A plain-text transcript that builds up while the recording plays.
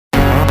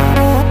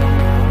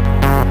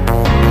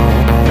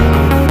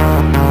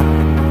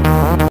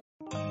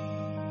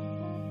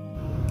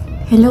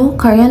Hello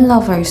Korean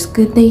lovers,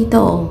 good day to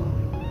all.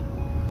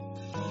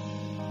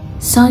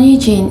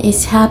 Sonyejin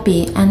is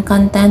happy and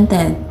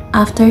contented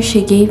after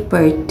she gave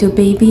birth to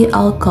baby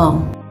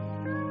Alkong.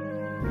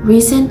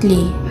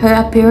 Recently, her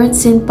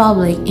appearance in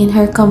public in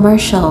her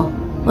commercial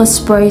was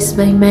praised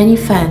by many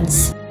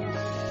fans.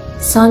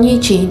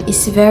 Sonyejin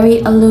is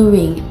very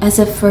alluring as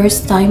a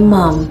first-time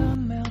mom.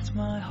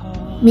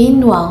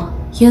 Meanwhile,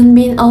 Hyun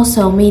Bin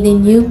also made a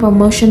new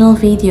promotional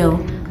video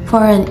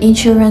for an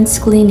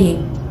insurance clinic,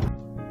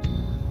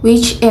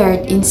 which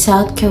aired in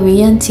South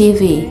Korean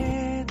TV.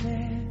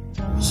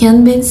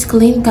 Hyun Bin's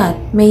clean cut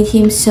made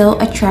him so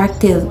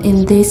attractive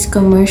in this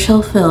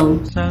commercial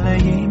film.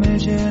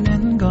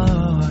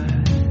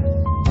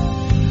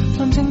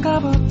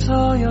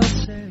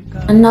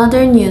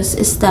 Another news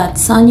is that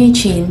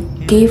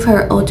Sonyejin gave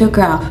her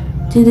autograph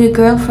to the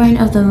girlfriend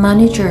of the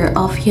manager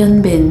of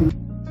Hyun Bin.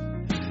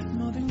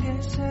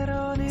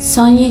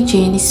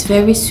 Sonyejin is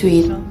very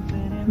sweet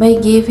by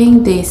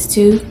giving this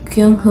to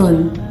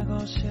Kyung-hoon.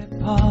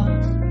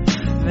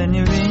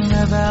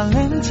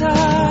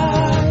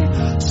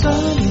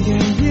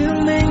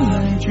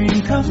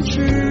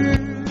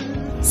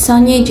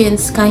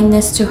 Sonyejin's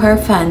kindness to her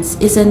fans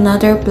is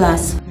another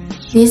plus.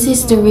 This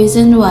is the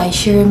reason why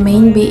she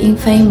remained being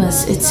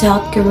famous in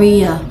South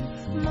Korea.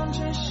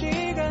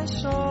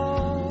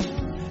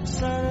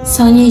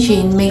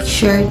 Sonyejin makes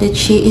sure that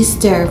she is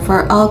there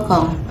for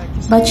Alkong,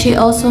 but she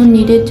also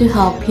needed to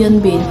help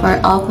Hyun Bin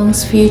for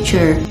Alkong's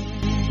future.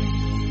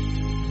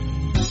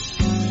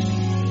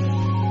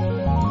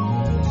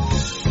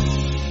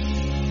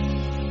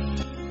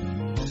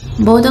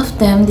 Both of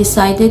them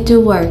decided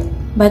to work,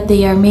 but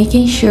they are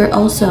making sure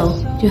also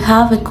to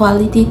have a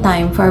quality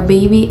time for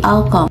baby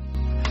Alkong.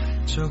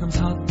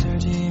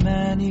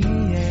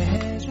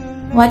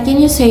 What can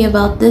you say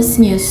about this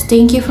news?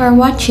 Thank you for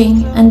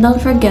watching, and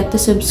don't forget to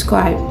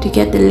subscribe to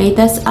get the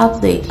latest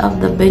update of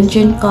the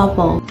binjin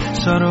couple.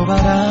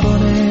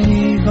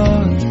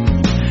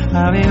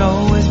 I'll be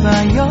always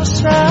by your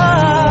side.